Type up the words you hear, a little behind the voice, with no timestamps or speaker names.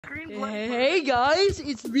Hey guys,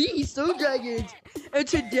 it's me, Stone Dragons, and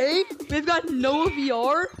today we've got Noah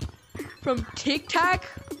VR from Tic Tac.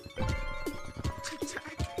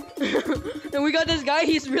 And we got this guy,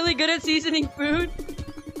 he's really good at seasoning food.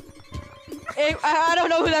 And I don't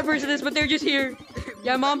know who that person is, but they're just here.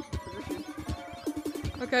 Yeah, Mom?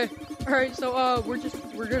 Okay. Alright, so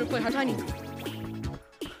we're gonna play How Tiny.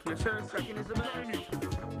 Yes, sir. Second is the minute.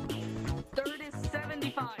 Third is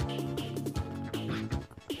 75.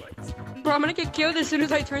 Bro, I'm gonna get killed as soon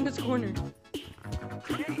as I turn this corner.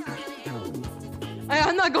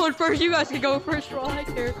 I'm not going first, you guys can go first for all I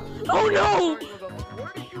care. Oh no!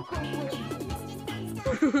 Where did you come from?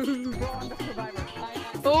 Bro, I'm the survivor.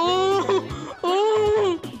 Oh!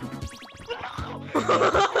 Oh!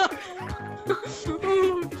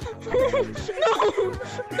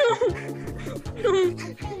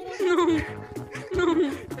 No!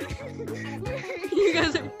 You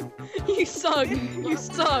guys are... You suck! You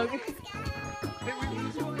suck!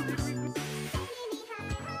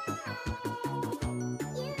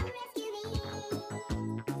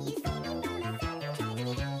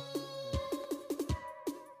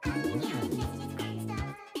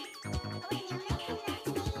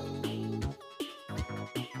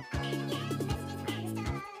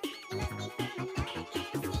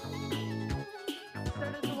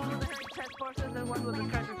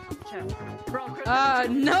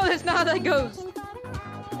 No, that's not how that goes.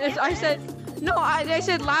 I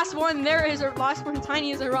said last one there is, or last one tiny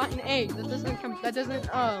is a rotten egg. That doesn't,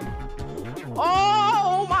 oh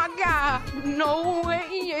my god, no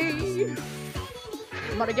way.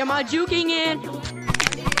 I'm about to get my juking in.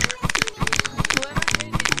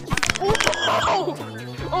 Oh!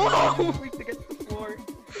 Oh! Squeak against the floor.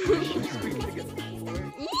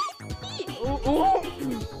 Oh!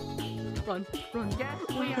 Run. Yes,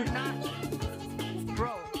 we are not.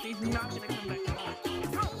 Bro, he's not gonna come back to life.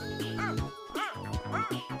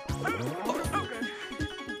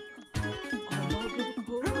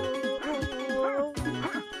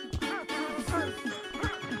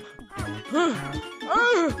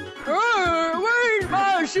 Where's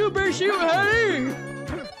my super shoot heading?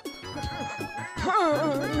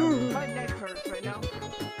 My neck hurts right now.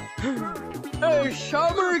 Hey,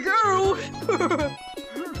 summer girls!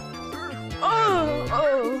 Oh!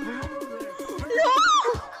 No!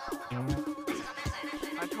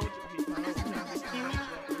 I told you he's not.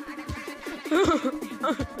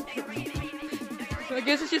 I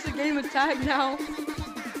guess it's just a game of tag now.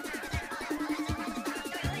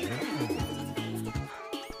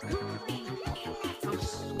 I'm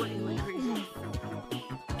sweating like crazy.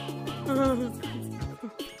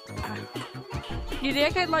 You think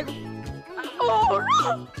I could like... Oh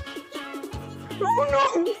no! Oh no!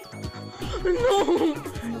 No!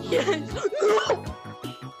 Yes!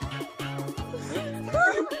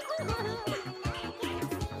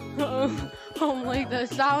 No! I don't like the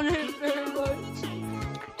sound of it very much.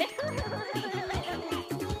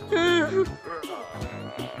 No,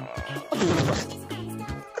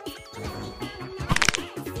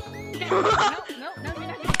 you're not.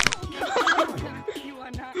 You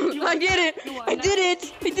are not. I did it! I did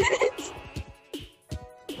it!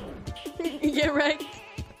 Get wrecked.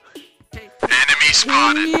 Enemy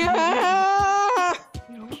spotted. Yeah!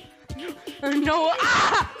 No!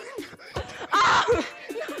 Ah! Ah!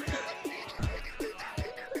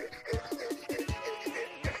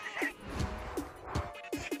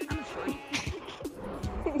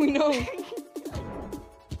 We know.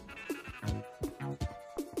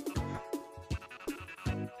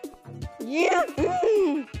 Yeah.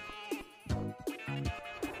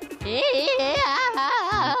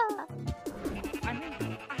 Yeah.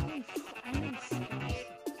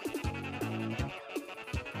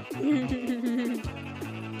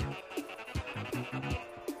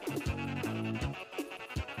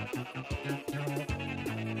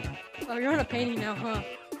 Oh, you're on a painting now, huh?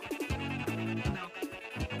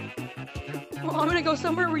 Well, I'm gonna go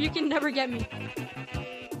somewhere where you can never get me.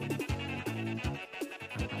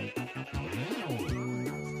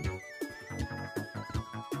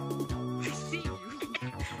 I see you.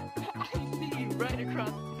 I see you right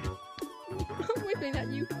across. I'm waving at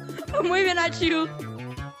you. I'm waving at you.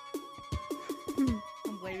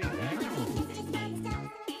 I'm waving at you.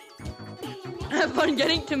 Have fun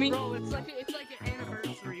getting to me. Bro, it's like an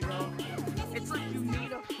anniversary, bro. It's like you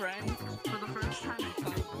meet a friend for the first time in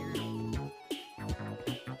 5 years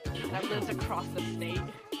that lives across the state.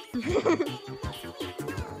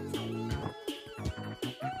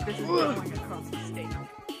 This is going across the state.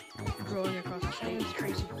 Growing across the state is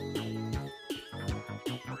crazy.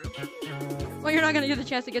 Well, you're not gonna get the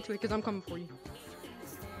chance to get to it because I'm coming for you.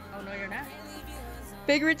 Oh no, you're not.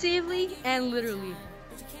 Figuratively and literally.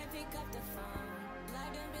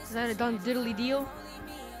 Is that a done diddly deal?